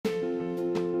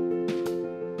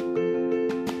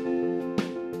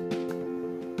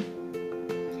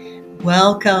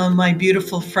Welcome, my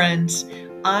beautiful friends.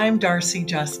 I'm Darcy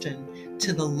Justin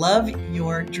to the Love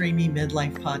Your Dreamy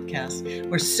Midlife podcast,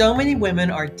 where so many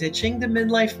women are ditching the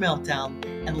midlife meltdown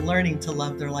and learning to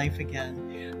love their life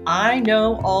again. I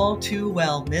know all too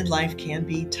well midlife can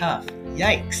be tough.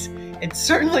 Yikes. It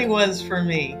certainly was for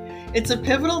me. It's a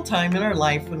pivotal time in our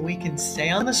life when we can stay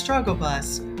on the struggle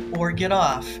bus or get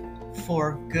off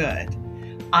for good.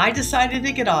 I decided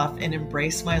to get off and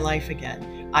embrace my life again.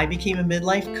 I became a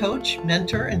midlife coach,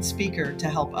 mentor, and speaker to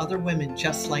help other women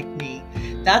just like me.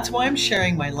 That's why I'm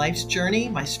sharing my life's journey,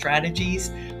 my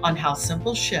strategies on how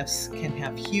simple shifts can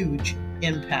have huge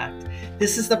impact.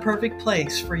 This is the perfect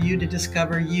place for you to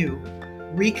discover you,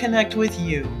 reconnect with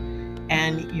you,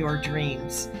 and your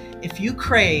dreams. If you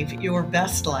crave your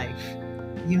best life,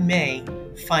 you may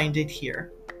find it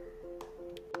here.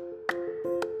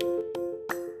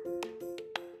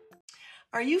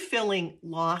 Are you feeling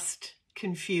lost,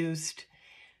 confused,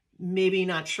 maybe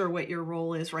not sure what your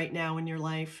role is right now in your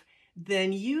life?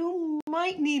 Then you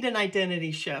might need an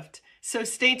identity shift. So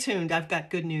stay tuned. I've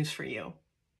got good news for you.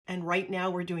 And right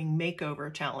now we're doing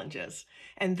makeover challenges.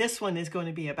 And this one is going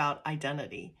to be about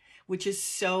identity, which is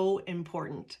so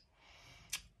important.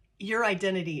 Your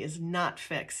identity is not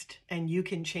fixed and you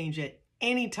can change it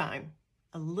anytime,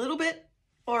 a little bit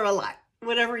or a lot,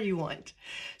 whatever you want.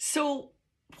 So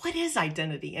what is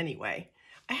identity anyway?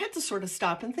 I had to sort of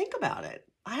stop and think about it.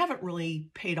 I haven't really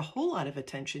paid a whole lot of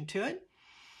attention to it,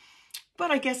 but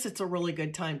I guess it's a really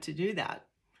good time to do that.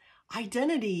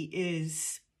 Identity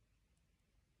is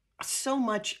so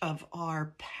much of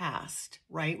our past,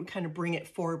 right? We kind of bring it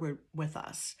forward with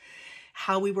us.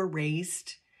 How we were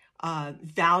raised,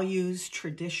 values,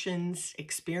 traditions,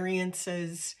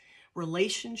 experiences,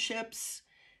 relationships,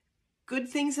 good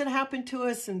things that happened to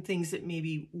us and things that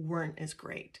maybe weren't as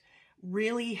great,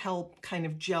 really help kind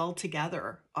of gel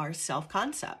together our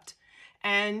self-concept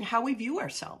and how we view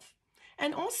ourselves,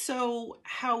 and also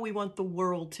how we want the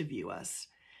world to view us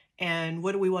and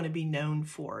what do we want to be known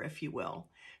for, if you will.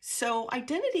 So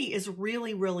identity is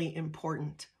really, really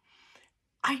important.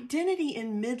 Identity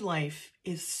in midlife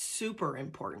is super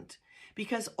important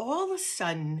because all of a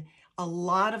sudden, a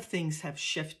lot of things have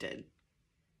shifted.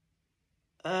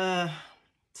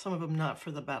 Some of them not for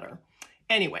the better.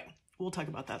 Anyway, we'll talk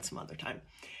about that some other time.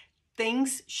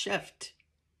 Things shift.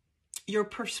 Your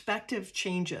perspective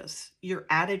changes. Your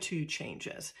attitude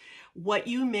changes. What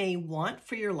you may want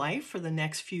for your life for the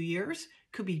next few years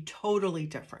could be totally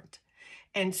different.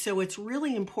 And so it's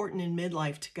really important in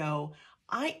midlife to go,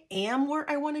 I am where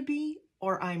I want to be,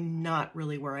 or I'm not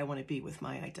really where I want to be with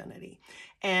my identity.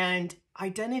 And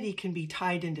identity can be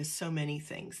tied into so many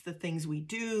things. The things we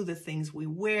do, the things we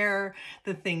wear,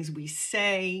 the things we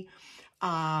say,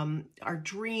 our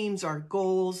dreams, our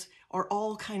goals are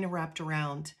all kind of wrapped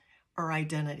around our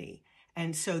identity.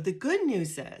 And so the good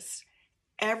news is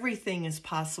everything is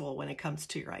possible when it comes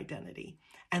to your identity.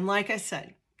 And like I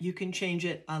said, you can change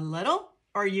it a little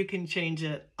or you can change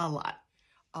it a lot.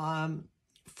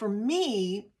 For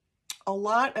me, a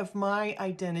lot of my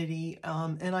identity,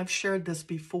 and I've shared this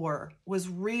before, was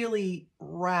really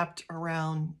wrapped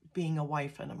around being a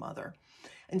wife and a mother.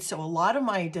 And so a lot of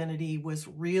my identity was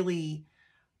really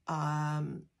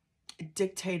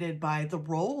dictated by the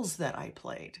roles that I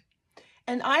played.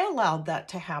 And I allowed that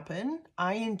to happen.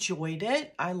 I enjoyed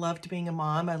it. I loved being a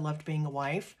mom. I loved being a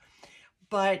wife.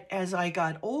 But as I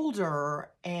got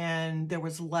older and there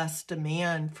was less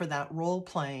demand for that role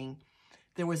playing,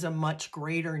 there was a much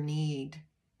greater need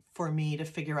for me to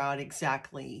figure out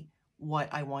exactly what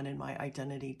I wanted my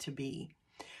identity to be.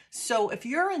 So if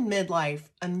you're in midlife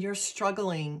and you're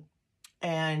struggling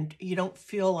and you don't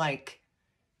feel like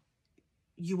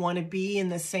you want to be in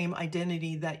the same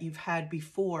identity that you've had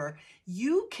before,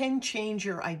 you can change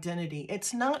your identity.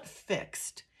 It's not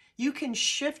fixed. You can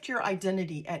shift your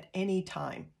identity at any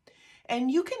time. And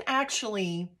you can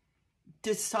actually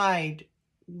decide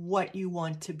what you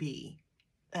want to be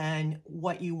and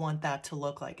what you want that to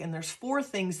look like. And there's 4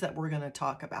 things that we're going to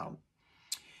talk about.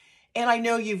 And I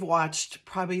know you've watched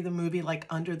probably the movie like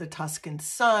Under the Tuscan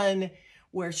Sun,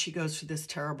 where she goes through this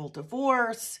terrible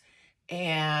divorce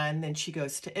and then she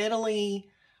goes to Italy.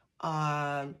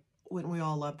 Wouldn't we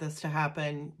all love this to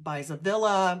happen? Buys a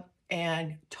villa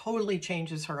and totally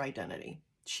changes her identity.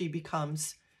 She's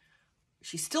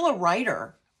still a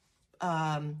writer.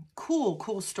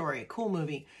 Cool story, cool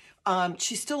movie.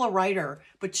 She's still a writer,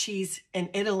 but she's in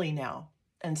Italy now.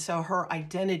 And so her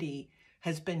identity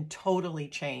has been totally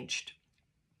changed.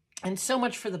 And so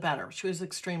much for the better. She was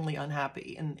extremely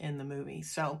unhappy in the movie.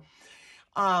 So,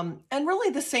 and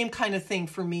really the same kind of thing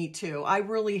for me too. I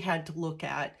really had to look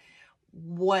at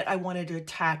what I wanted to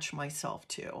attach myself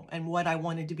to and what I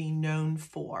wanted to be known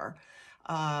for.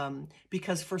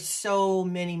 Because for so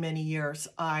many, many years,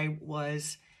 I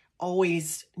was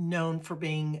always known for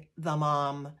being the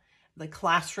mom, the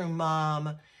classroom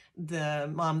mom, the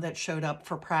mom that showed up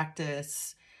for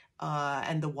practice,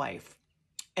 and the wife.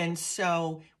 And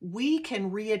so we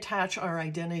can reattach our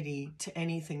identity to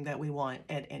anything that we want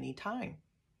at any time,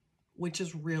 which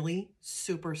is really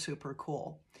super, super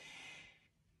cool.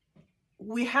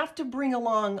 We have to bring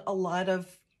along a lot of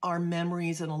our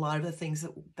memories and a lot of the things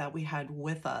that we had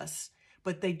with us,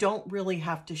 but they don't really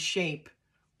have to shape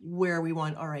where we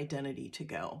want our identity to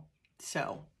go.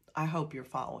 So I hope you're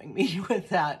following me with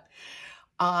that.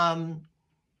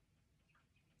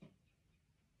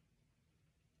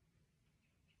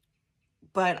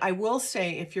 But I will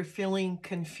say, if you're feeling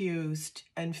confused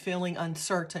and feeling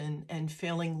uncertain and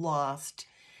feeling lost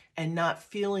and not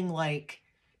feeling like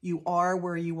you are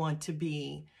where you want to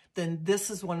be, then this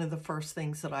is one of the first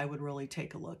things that I would really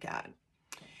take a look at.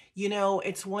 You know,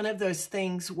 it's one of those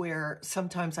things where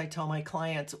sometimes I tell my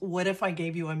clients, what if I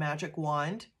gave you a magic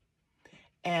wand?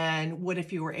 And what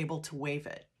if you were able to wave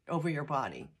it over your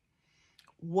body?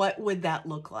 What would that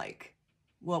look like?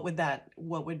 What would that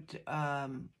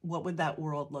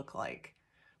world look like?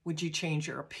 Would you change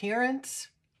your appearance?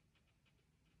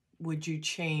 Would you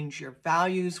change your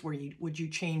values? Would you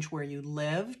change where you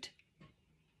lived?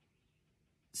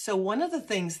 So one of the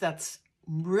things that's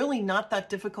really not that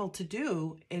difficult to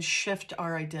do is shift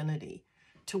our identity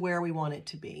to where we want it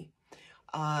to be.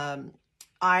 I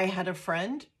had a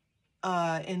friend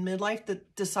in midlife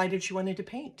that decided she wanted to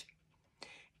paint.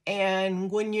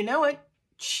 And when you know it,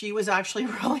 she was actually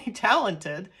really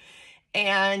talented.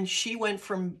 And she went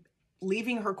from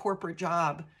leaving her corporate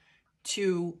job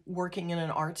to working in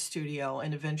an art studio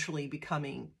and eventually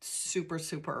becoming super,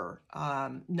 super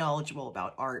knowledgeable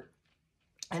about art,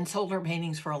 and sold her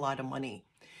paintings for a lot of money.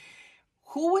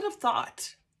 Who would have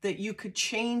thought that you could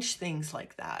change things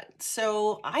like that?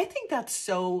 So I think that's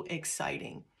so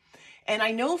exciting. And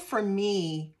I know for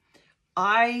me,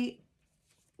 I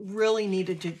really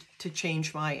needed to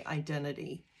change my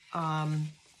identity.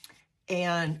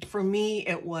 And for me,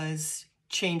 it was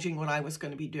changing what I was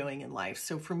going to be doing in life.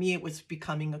 So for me, it was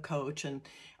becoming a coach, and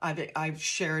I've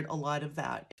shared a lot of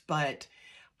that. But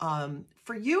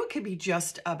for you, it could be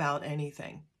just about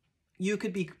anything. You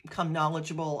could become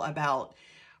knowledgeable about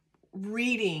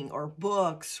reading or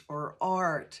books or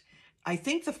art. I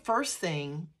think the first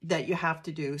thing that you have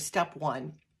to do, step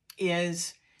one,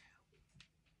 is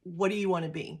what do you want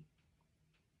to be?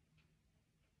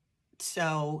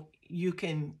 So you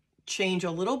can change a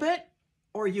little bit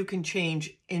or you can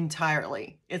change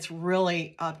entirely. It's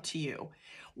really up to you.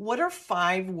 What are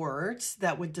 5 words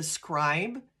that would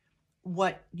describe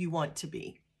what you want to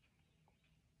be?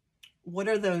 What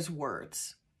are those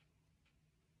words?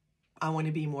 I want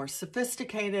to be more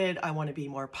sophisticated. I want to be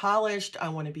more polished. I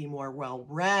want to be more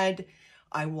well-read.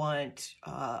 I want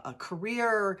a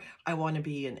career. I want to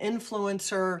be an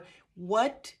influencer.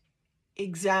 What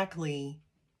exactly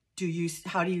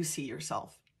how do you see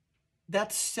yourself?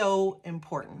 That's so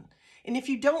important. And if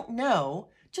you don't know,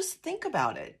 just think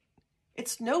about it.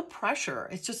 It's no pressure.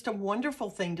 It's just a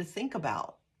wonderful thing to think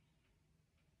about.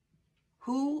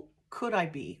 Who could I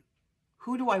be?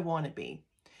 Who do I want to be?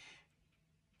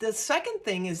 The second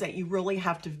thing is that you really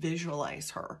have to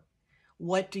visualize her.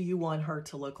 What do you want her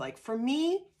to look like? For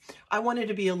me, I wanted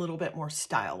to be a little bit more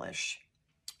stylish.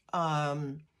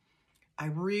 I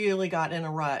really got in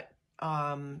a rut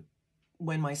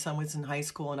when my son was in high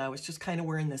school, and I was just kind of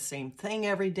wearing the same thing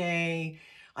every day.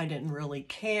 I didn't really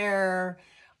care.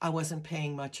 I wasn't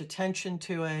paying much attention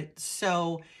to it.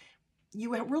 So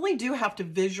you really do have to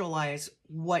visualize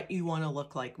what you want to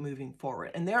look like moving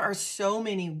forward. And there are so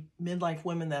many midlife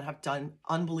women that have done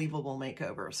unbelievable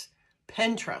makeovers.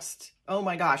 Pinterest. Oh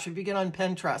my gosh, if you get on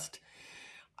Pinterest,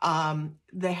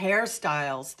 the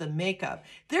hairstyles, the makeup,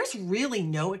 there's really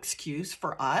no excuse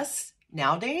for us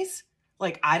nowadays.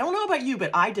 Like, I don't know about you,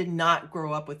 but I did not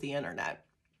grow up with the internet.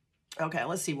 Okay,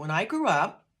 let's see. When I grew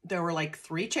up, there were like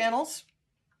 3 channels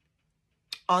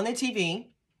on the TV,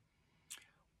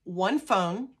 1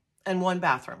 phone, and 1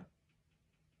 bathroom.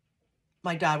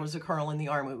 My dad was a colonel in the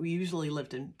army. We usually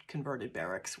lived in converted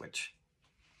barracks, which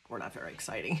were not very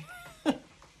exciting.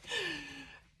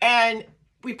 And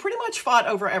we pretty much fought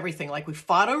over everything. Like, we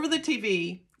fought over the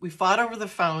TV, we fought over the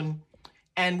phone,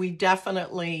 and we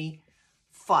definitely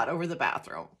fought over the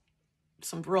bathroom.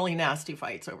 Some really nasty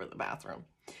fights over the bathroom.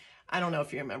 I don't know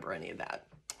if you remember any of that.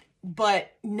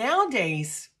 But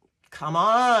nowadays, come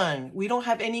on, we don't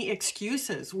have any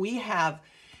excuses. We have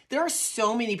There are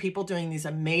so many people doing these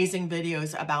amazing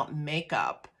videos about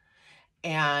makeup.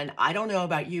 And I don't know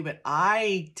about you, but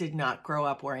I did not grow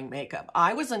up wearing makeup.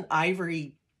 I was an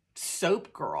Ivory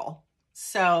soap girl.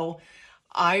 So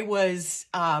I was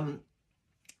not,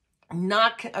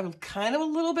 I was kind of a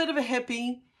little bit of a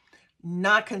hippie,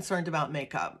 not concerned about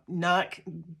makeup,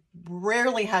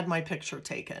 rarely had my picture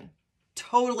taken.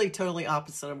 Totally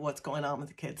opposite of what's going on with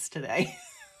the kids today.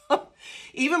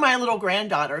 Even my little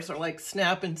granddaughters are like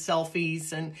snapping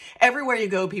selfies, and everywhere you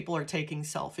go, people are taking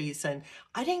selfies. And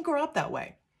I didn't grow up that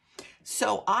way.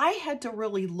 So I had to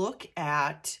really look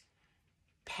at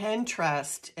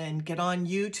Pinterest and get on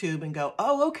YouTube and go,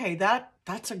 oh, okay,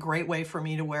 that's a great way for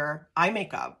me to wear eye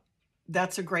makeup.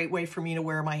 That's a great way for me to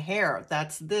wear my hair.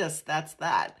 That's this, that's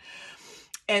that.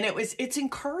 And it's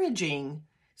encouraging.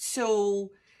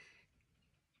 So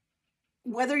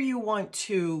whether you want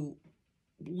to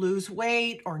lose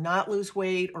weight or not lose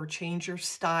weight or change your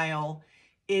style,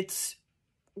 it's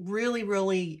really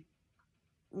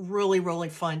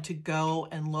fun to go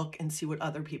and look and see what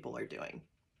other people are doing.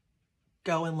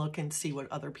 Go and look and see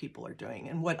what other people are doing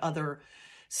and what other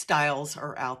styles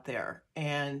are out there.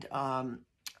 And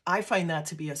I find that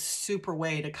to be a super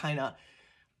way to kind of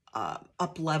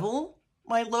up level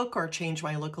my look or change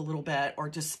my look a little bit, or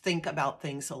just think about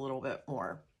things a little bit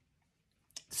more.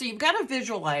 So you've got to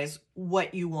visualize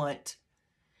what you want.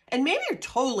 And maybe you're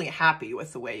totally happy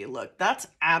with the way you look. That's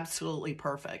absolutely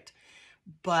perfect.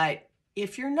 But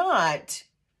if you're not,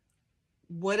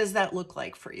 what does that look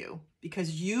like for you?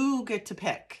 Because you get to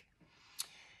pick.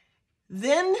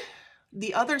 Then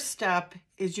the other step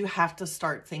is you have to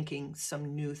start thinking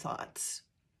some new thoughts.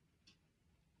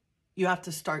 You have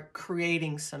to start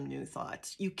creating some new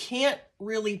thoughts. You can't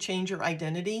really change your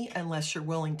identity unless you're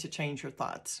willing to change your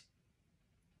thoughts.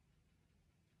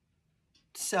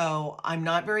 So I'm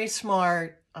not very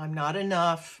smart. I'm not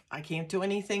enough. I can't do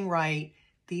anything right.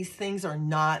 These things are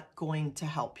not going to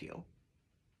help you.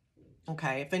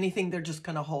 Okay. If anything, they're just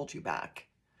going to hold you back.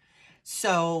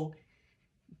 So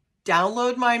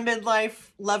download my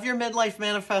Love Your Midlife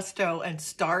Manifesto and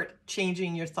start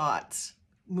changing your thoughts,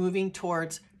 moving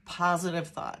towards positive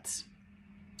thoughts.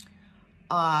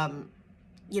 I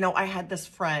had this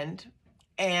friend,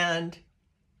 and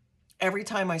every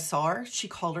time I saw her, she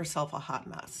called herself a hot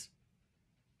mess.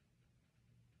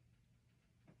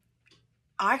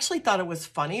 I actually thought it was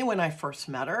funny when I first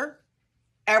met her.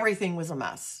 Everything was a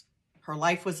mess. Her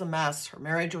life was a mess. Her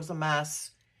marriage was a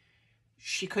mess.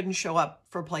 She couldn't show up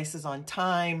for places on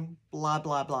time, blah,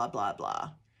 blah, blah, blah,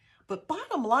 blah. But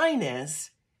bottom line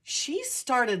is, she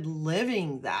started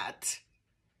living that.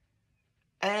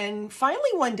 And finally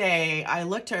one day I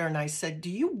looked at her and I said, do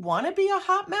you want to be a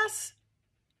hot mess?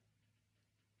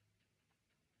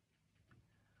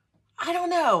 I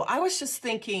don't know. I was just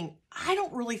thinking, I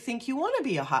don't really think you want to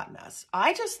be a hot mess.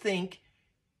 I just think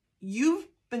you've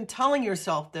been telling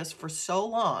yourself this for so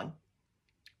long,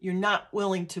 you're not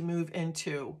willing to move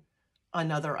into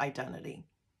another identity.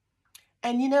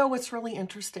 And you know what's really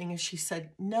interesting is she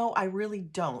said, no, I really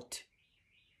don't.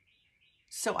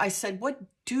 So I said, what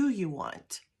do you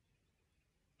want?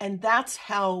 And that's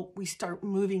how we start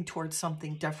moving towards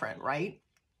something different, right?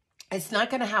 It's not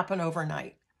going to happen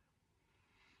overnight.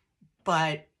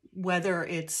 But whether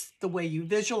it's the way you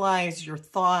visualize, your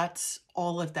thoughts,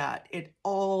 all of that, it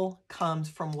all comes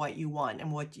from what you want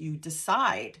and what you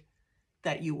decide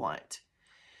that you want.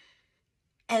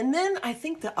 And then I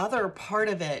think the other part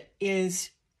of it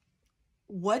is,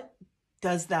 what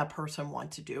does that person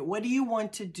want to do? What do you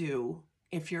want to do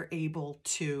if you're able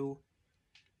to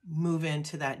move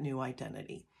into that new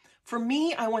identity? For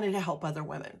me, I wanted to help other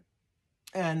women,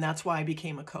 and that's why I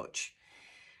became a coach.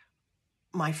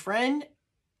 My friend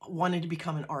wanted to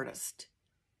become an artist.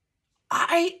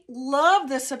 I love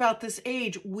this about this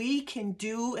age. We can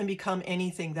do and become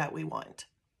anything that we want.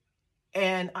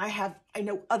 And I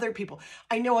know other people.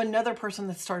 I know another person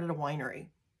that started a winery,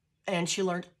 and she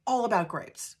learned all about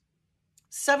grapes.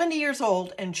 70 years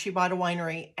old, and she bought a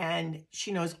winery, and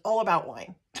she knows all about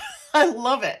wine. I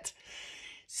love it.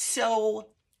 So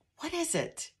what is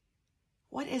it?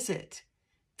 What is it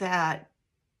that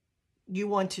you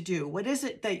want to do? What is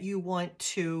it that you want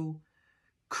to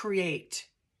create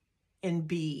and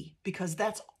be? Because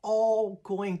that's all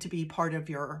going to be part of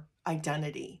your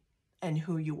identity and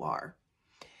who you are.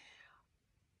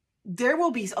 There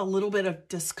will be a little bit of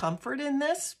discomfort in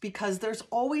this, because there's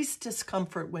always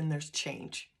discomfort when there's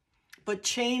change. But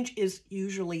change is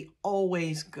usually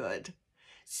always good.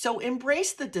 So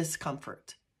embrace the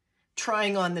discomfort.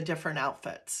 Trying on the different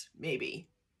outfits, maybe.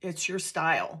 It's your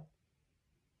style.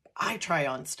 I try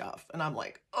on stuff and I'm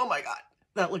like, oh my God,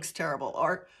 that looks terrible.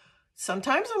 Or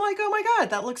Sometimes I'm like, oh my God,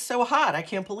 that looks so hot. I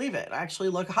can't believe it. I actually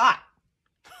look hot.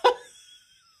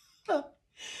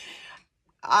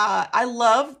 I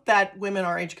love that women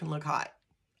our age can look hot.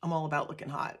 I'm all about looking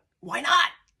hot. Why not?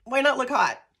 Why not look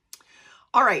hot?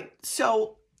 All right.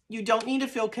 So you don't need to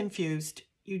feel confused.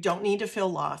 You don't need to feel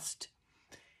lost.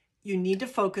 You need to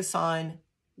focus on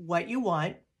what you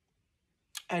want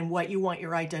and what you want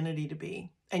your identity to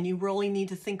be. And you really need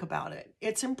to think about it.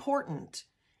 It's important.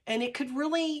 And it could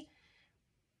really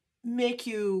make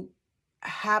you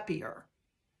happier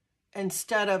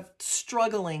instead of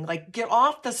struggling. Like, get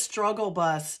off the struggle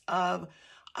bus of,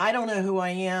 I don't know who I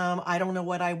am. I don't know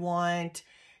what I want.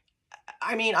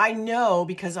 I mean, I know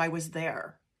because I was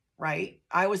there, right?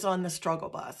 I was on the struggle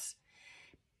bus.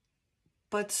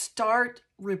 But start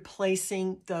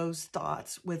replacing those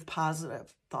thoughts with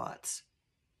positive thoughts.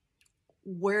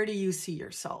 Where do you see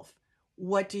yourself?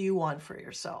 What do you want for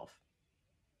yourself?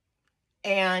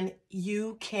 And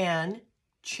you can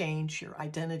change your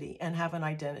identity and have an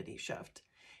identity shift.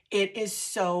 It is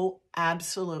so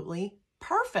absolutely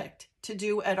perfect to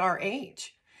do at our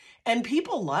age. And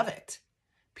people love it.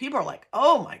 People are like,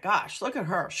 oh my gosh, look at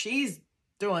her. She's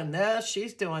doing this,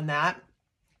 she's doing that.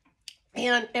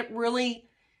 And it really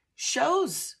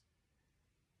shows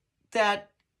that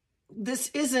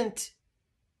this isn't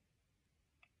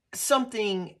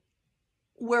something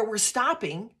where we're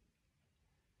stopping.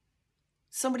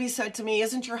 Somebody said to me,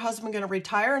 isn't your husband going to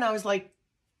retire? And I was like,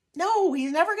 no,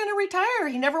 he's never going to retire.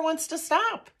 He never wants to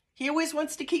stop. He always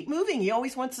wants to keep moving. He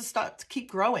always wants to keep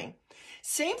growing.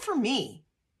 Same for me.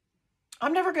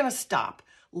 I'm never going to stop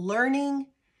learning,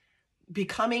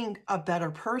 becoming a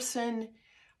better person,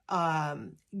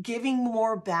 giving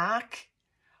more back,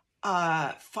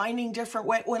 finding different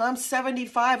ways. When I'm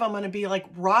 75, I'm going to be like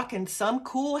rocking some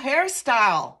cool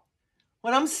hairstyle.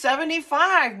 When I'm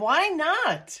 75, why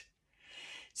not?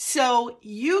 So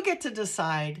you get to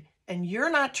decide, and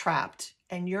you're not trapped,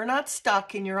 and you're not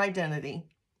stuck in your identity.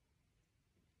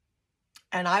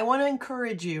 And I want to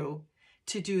encourage you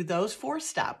to do those 4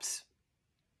 steps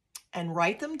and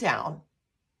write them down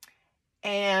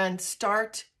and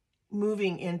start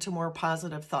moving into more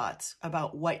positive thoughts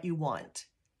about what you want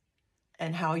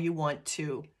and how you want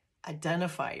to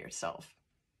identify yourself.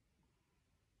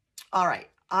 All right.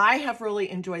 I have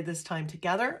really enjoyed this time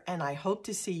together, and I hope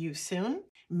to see you soon.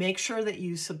 Make sure that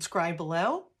you subscribe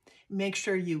below. Make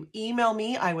sure you email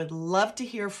me. I would love to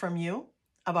hear from you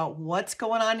about what's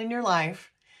going on in your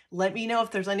life. Let me know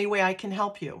if there's any way I can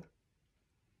help you.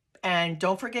 And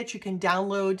don't forget, you can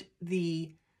download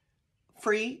the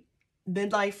free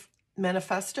Midlife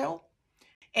Manifesto.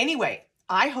 Anyway,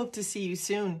 I hope to see you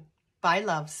soon. Bye,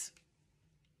 loves.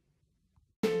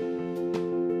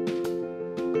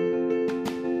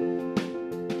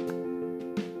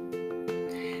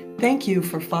 Thank you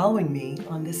for following me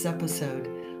on this episode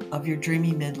of your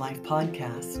Dreamy Midlife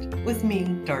podcast with me,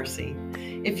 Darcy.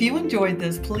 If you enjoyed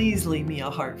this, please leave me a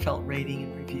heartfelt rating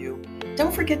and review.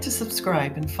 Don't forget to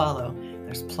subscribe and follow.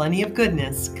 There's plenty of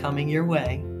goodness coming your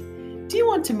way. Do you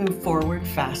want to move forward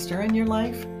faster in your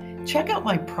life? Check out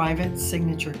my private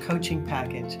signature coaching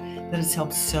package that has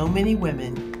helped so many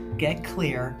women get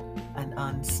clear and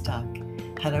unstuck.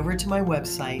 Head over to my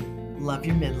website,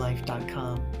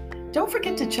 loveyourmidlife.com. Don't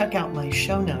forget to check out my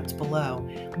show notes below,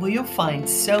 where you'll find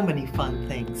so many fun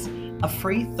things. A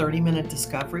free 30-minute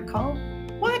discovery call?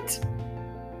 What?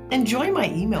 Enjoy my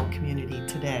email community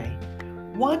today.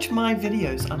 Watch my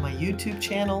videos on my YouTube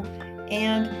channel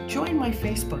and join my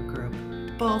Facebook group.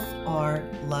 Both are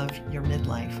Love Your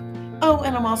Midlife. Oh,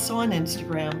 and I'm also on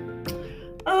Instagram.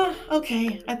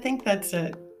 Okay, I think that's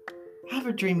it. Have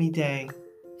a dreamy day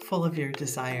full of your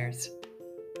desires.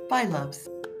 Bye, loves.